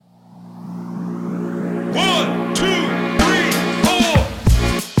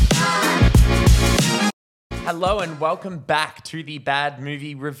Hello and welcome back to the Bad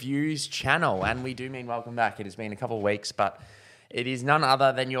Movie Reviews channel. And we do mean welcome back. It has been a couple of weeks, but it is none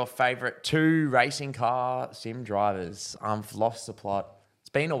other than your favourite two racing car sim drivers. I've lost the plot. It's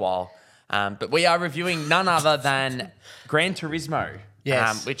been a while. But we are reviewing none other than Gran Turismo,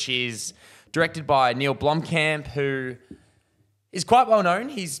 Yes. which is directed by Neil Blomkamp, who is quite well known.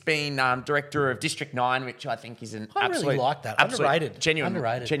 He's been director of District 9, which I think is an I really like that. Underrated.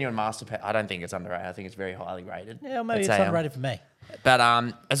 Genuine masterpiece. I don't think it's underrated. I think it's very highly rated. Yeah, maybe it's underrated for me. But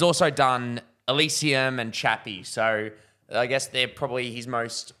has also done Elysium and Chappie. So I guess they're probably his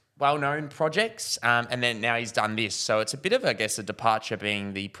most well-known projects. And then now he's done this. So it's a bit of, I guess, a departure,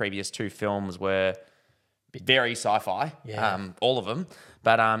 being the previous two films were very sci-fi, all of them.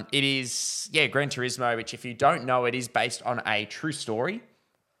 But it is, Gran Turismo, which if you don't know, it is based on a true story,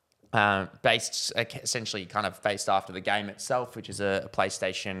 essentially kind of based after the game itself, which is a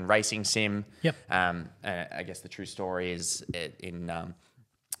PlayStation racing sim. Yep. I guess the true story is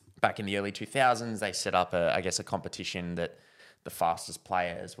back in the early 2000s, they set up a competition that the fastest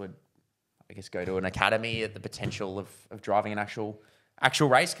players would, I guess, go to an academy at the potential of driving an actual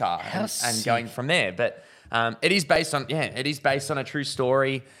race car and going from there. But it is based on a true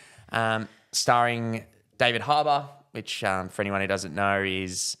story, starring David Harbour, which for anyone who doesn't know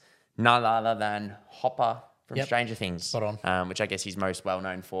is none other than Hopper from Stranger Things. Spot on. Which I guess he's most well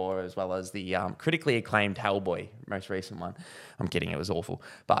known for, as well as the critically acclaimed Hellboy, most recent one. I'm kidding, it was awful.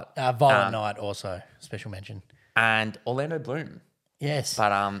 But Violent Night also, special mention. And Orlando Bloom. Yes.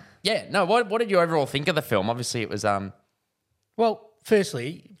 But what did you overall think of the film? Obviously it was Well,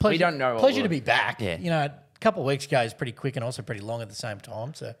 firstly, pleasure, we don't know pleasure to be back. Yeah. You know, a couple of weeks ago is pretty quick and also pretty long at the same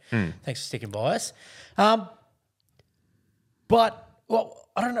time. So thanks for sticking by us. But, well,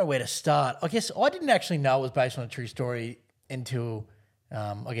 I don't know where to start. I guess I didn't actually know it was based on a true story until,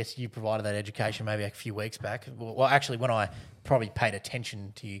 I guess you provided that education maybe a few weeks back. Well, actually, when I probably paid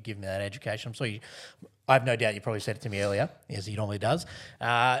attention to you giving me that education. I have no doubt you probably said it to me earlier, as he normally does,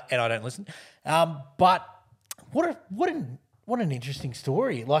 and I don't listen. But what an interesting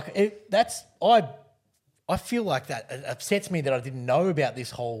story. Like I feel like that upsets me that I didn't know about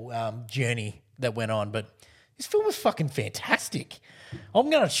this whole journey that went on. But this film was fucking fantastic. I'm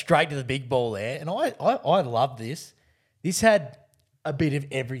going straight to the big ball there, and I love this. This had a bit of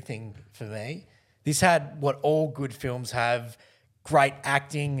everything for me. This had what all good films have: great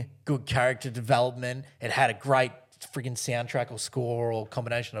acting, good character development. It had a great friggin' soundtrack or score or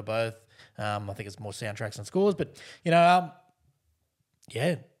combination of both. I think it's more soundtracks than scores, but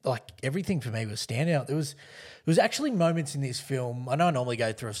like everything for me was standout. There was actually moments in this film. I know I normally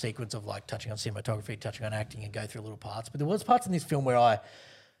go through a sequence of like touching on cinematography, touching on acting, and go through little parts, but there was parts in this film where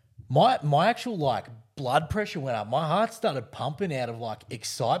my actual like blood pressure went up. My heart started pumping out of like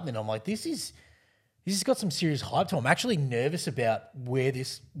excitement. I'm like, this has got some serious hype to it. I'm actually nervous about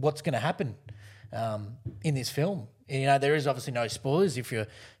what's going to happen in this film. And, there is obviously no spoilers if you're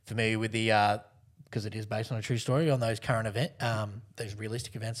familiar with the because it is based on a true story on those current those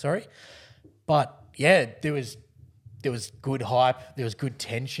realistic events. Sorry, but yeah, there was good hype. There was good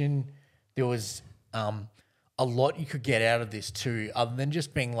tension. There was a lot you could get out of this too, other than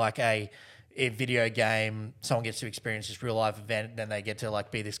just being like a video game. Someone gets to experience this real life event, then they get to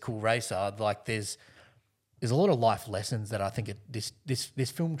like be this cool racer. Like there's a lot of life lessons that I think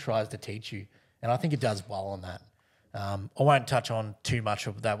this film tries to teach you, and I think it does well on that. I won't touch on too much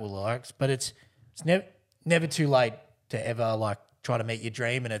of that with likes, but it's never too late to ever like try to meet your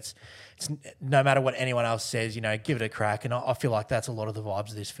dream, and it's no matter what anyone else says, give it a crack. And I feel like that's a lot of the vibes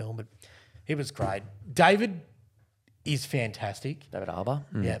of this film. But it was great. David is fantastic. David Harbour.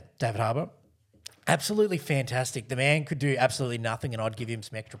 Yeah, David Harbour. Absolutely fantastic. The man could do absolutely nothing, and I'd give him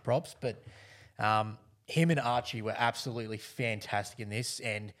some extra props. But him and Archie were absolutely fantastic in this,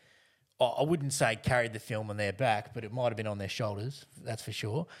 and I wouldn't say carried the film on their back, but it might have been on their shoulders, that's for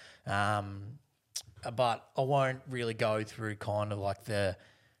sure. But I won't really go through kind of like the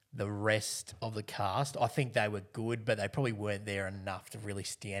rest of the cast. I think they were good, but they probably weren't there enough to really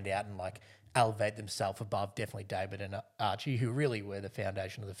stand out and like elevate themselves above definitely David and Archie, who really were the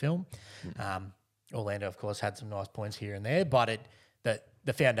foundation of the film. Orlando, of course, had some nice points here and there, but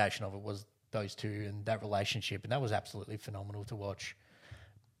the foundation of it was those two and that relationship, and that was absolutely phenomenal to watch.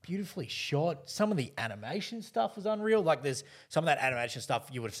 Beautifully shot. Some of the animation stuff was unreal. Like there's some of that animation stuff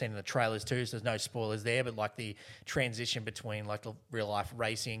you would have seen in the trailers too, so there's no spoilers there, but like the transition between like the real life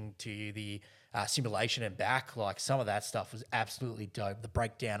racing to the simulation and back, like some of that stuff was absolutely dope. The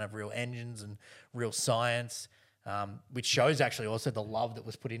breakdown of real engines and real science, which shows actually also the love that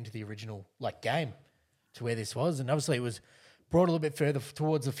was put into the original like game to where this was. And obviously it was brought a little bit further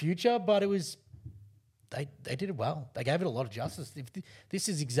towards the future, but it was they did it well. They gave it a lot of justice. If this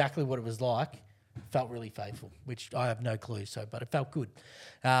is exactly what it was like, it felt really faithful, which I have no clue. But it felt good.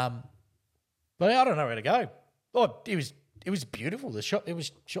 But I don't know where to go. Oh, it was beautiful. The shot. It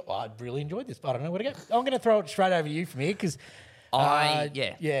was. I really enjoyed this. But I don't know where to go. I'm going to throw it straight over you from here because.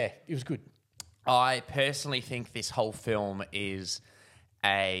 It was good. I personally think this whole film is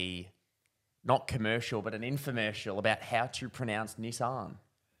a not commercial, but an infomercial about how to pronounce Nissan.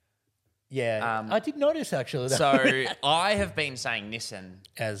 Yeah, I did notice actually. So I have been saying Nissan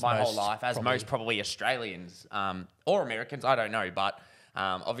As my whole most life, as probably- most probably Australians or Americans. I don't know, but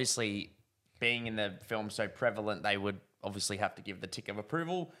obviously being in the film so prevalent, they would obviously have to give the tick of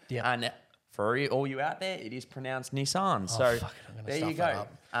approval. Yeah. And for all you out there, it is pronounced Nissan. So fuck it, I'm gonna there you stuff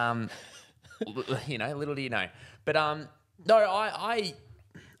go. that You know, little do you know. But no, I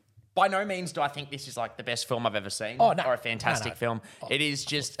by no means do I think this is like the best film I've ever seen Oh, no. or a fantastic No. film. It is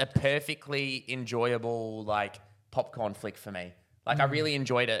just a perfectly enjoyable like popcorn flick for me. Like I really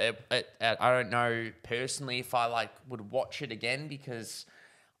enjoyed it. I don't know personally if I like would watch it again because,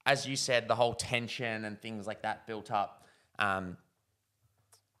 as you said, the whole tension and things like that built up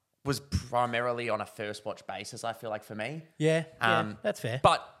was primarily on a first watch basis. I feel like for me. Yeah, that's fair.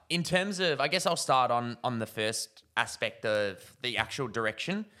 But in terms of, I guess I'll start on the first aspect of the actual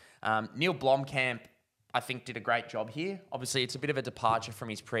direction. Neil Blomkamp, I think, did a great job here. Obviously, it's a bit of a departure from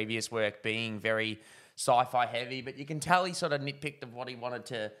his previous work being very sci-fi heavy, but you can tell he sort of nitpicked of what he wanted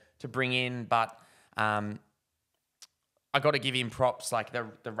to bring in. But I got to give him props, like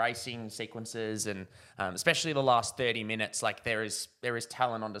the racing sequences and especially the last 30 minutes. Like there is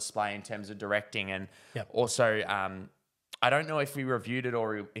talent on display in terms of directing, and also I don't know if we reviewed it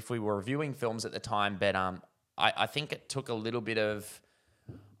or if we were reviewing films at the time, but I think it took a little bit of,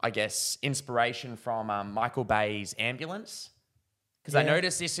 I guess, inspiration from Michael Bay's Ambulance, because I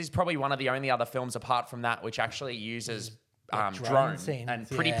noticed this is probably one of the only other films apart from that which actually uses drone scenes, and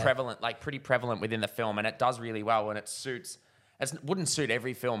pretty prevalent within the film, and it does really well, and it suits. It wouldn't suit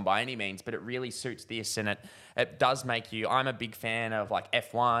every film by any means, but it really suits this, and it does make you. I'm a big fan of like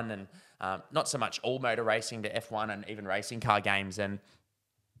F1 and not so much all motor racing, but F1 and even racing car games, and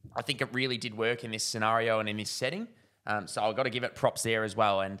I think it really did work in this scenario and in this setting. So I've got to give it props there as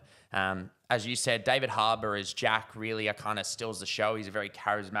well. And as you said, David Harbour as Jack really kind of steals the show. He's a very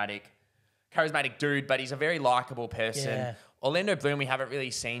charismatic dude, but he's a very likable person. Yeah. Orlando Bloom, we haven't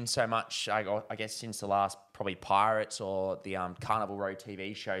really seen so much, I guess, since the last probably Pirates or the Carnival Row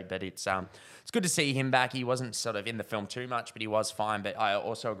TV show. But it's good to see him back. He wasn't sort of in the film too much, but he was fine. But I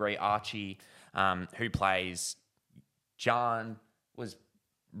also agree, Archie, who plays John, was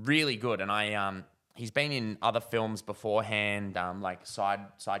really good, and he's been in other films beforehand, like side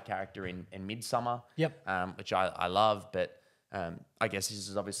character in Midsummer, which I love, but I guess this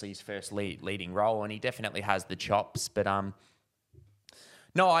is obviously his first leading role, and he definitely has the chops. But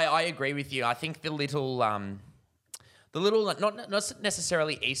no, I agree with you. I think the little not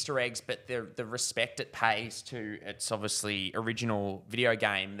necessarily Easter eggs, but the respect it pays to its obviously original video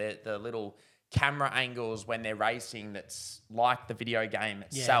game, the little camera angles when they're racing that's like the video game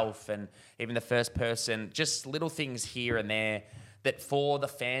itself, and even the first person, just little things here and there that for the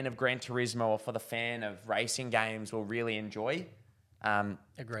fan of Gran Turismo or for the fan of racing games will really enjoy.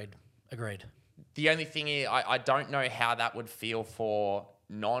 Agreed. The only thing is I don't know how that would feel for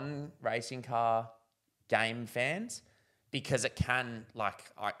non-racing car game fans, because it can, like,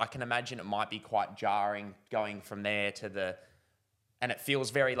 I can imagine it might be quite jarring going from there to the... And it feels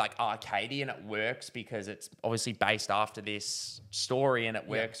very like arcadey, and it works because it's obviously based after this story, and it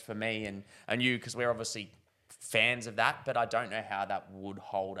works for me and you, because we're obviously fans of that. But I don't know how that would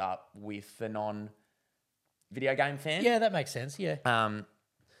hold up with the non-video game fan. Yeah, that makes sense. Yeah.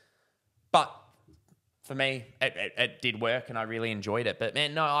 But for me, it did work, and I really enjoyed it. But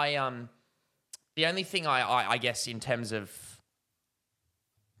man, no, the only thing I guess in terms of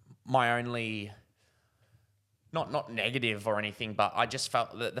my only... Not negative or anything, but I just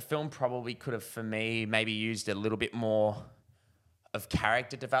felt that the film probably could have, for me, maybe used a little bit more of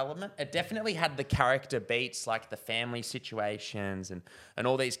character development. It definitely had the character beats, like the family situations and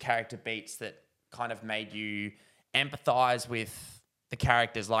all these character beats that kind of made you empathize with the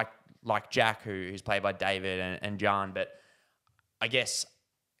characters like Jack, who's played by David, and John. But I guess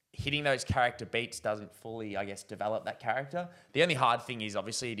hitting those character beats doesn't fully, I guess, develop that character. The only hard thing is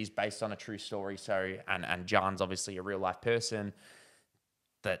obviously it is based on a true story. So, and John's obviously a real life person,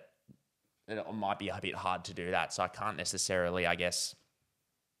 that it might be a bit hard to do that. So I can't necessarily, I guess,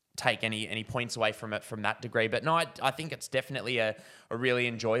 take any points away from it from that degree. But no, I think it's definitely a really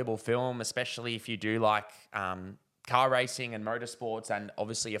enjoyable film, especially if you do like car racing and motorsports, and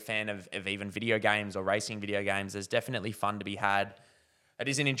obviously a fan of even video games or racing video games, there's definitely fun to be had. It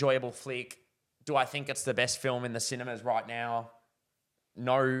is an enjoyable flick. Do I think it's the best film in the cinemas right now?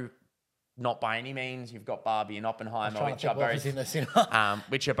 No, not by any means. You've got Barbie and Oppenheimer, which are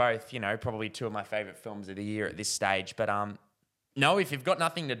both, probably two of my favorite films of the year at this stage. But no, if you've got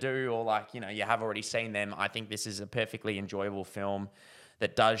nothing to do or you have already seen them, I think this is a perfectly enjoyable film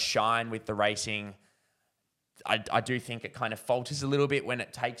that does shine with the racing. I do think it kind of falters a little bit when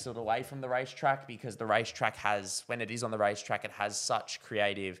it takes it away from the racetrack, because the racetrack when it is on the racetrack, it has such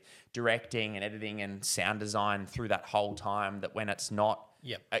creative directing and editing and sound design through that whole time that when it's not,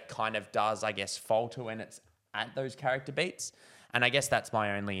 it kind of does, I guess, falter when it's at those character beats. And I guess that's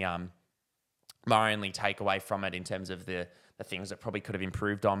my only takeaway from it in terms of the things that probably could have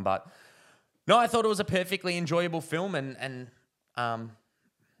improved on. But no, I thought it was a perfectly enjoyable film, and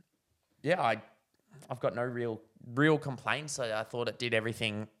I've got no real complaints. I thought it did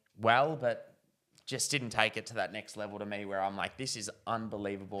everything well, but just didn't take it to that next level to me where I'm like, this is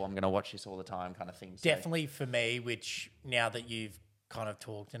unbelievable. I'm going to watch this all the time kind of thing. So. Definitely for me, which now that you've kind of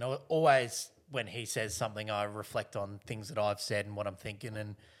talked, and always when he says something, I reflect on things that I've said and what I'm thinking.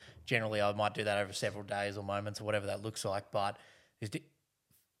 And generally I might do that over several days or moments or whatever that looks like. But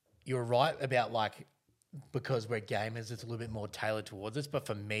you're right about because we're gamers, it's a little bit more tailored towards us. But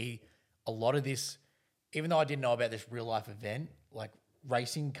for me, a lot of this, even though I didn't know about this real life event,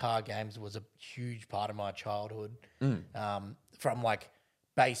 racing car games was a huge part of my childhood. From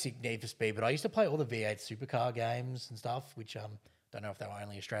basic Need for Speed, but I used to play all the V8 supercar games and stuff, which don't know if they were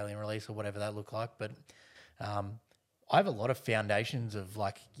only Australian release or whatever that looked like, but I have a lot of foundations of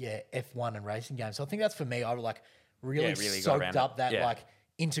F1 and racing games. So I think that's for me. I really soaked up that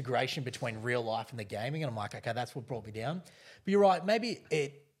integration between real life and the gaming, and I'm like, okay, that's what brought me down. But you're right, maybe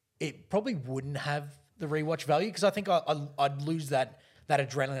it probably wouldn't have the rewatch value, because I think I'd lose that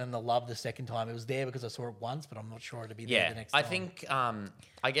adrenaline and the love the second time. It was there because I saw it once, but I'm not sure it'd be there the next time. I think,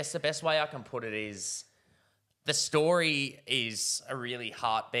 I guess the best way I can put it is the story is a really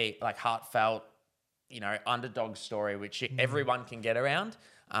heartfelt, underdog story, which everyone can get around.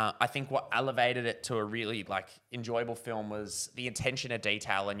 I think what elevated it to a really enjoyable film was the attention to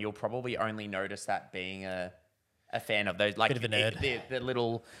detail, and you'll probably only notice that being a fan of those, bit of a nerd.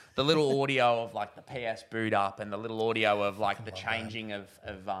 The little audio of the PS boot up, and the little audio of the changing of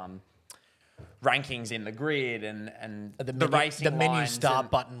rankings in the grid, and the racing the menu lines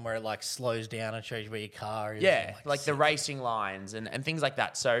start button where it slows down and shows you where your car is. Yeah, the racing lines and things like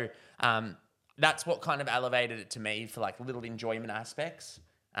that. So that's what kind of elevated it to me for little enjoyment aspects.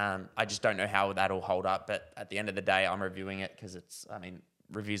 I just don't know how that'll hold up, but at the end of the day, I'm reviewing it because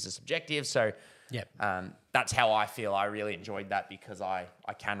reviews are subjective. So that's how I feel. I really enjoyed that because I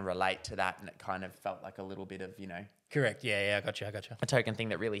can relate to that, and it kind of felt like a little bit of, Correct. Yeah, I got you. a token thing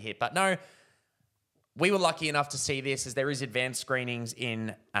that really hit. But no, we were lucky enough to see this, as there is advanced screenings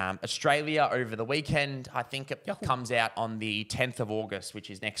in Australia over the weekend. I think it comes out on the 10th of August, which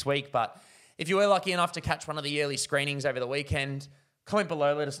is next week. But if you were lucky enough to catch one of the early screenings over the weekend, comment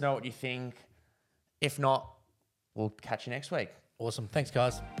below, let us know what you think. If not, we'll catch you next week. Awesome. Thanks,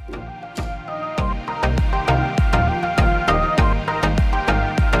 guys.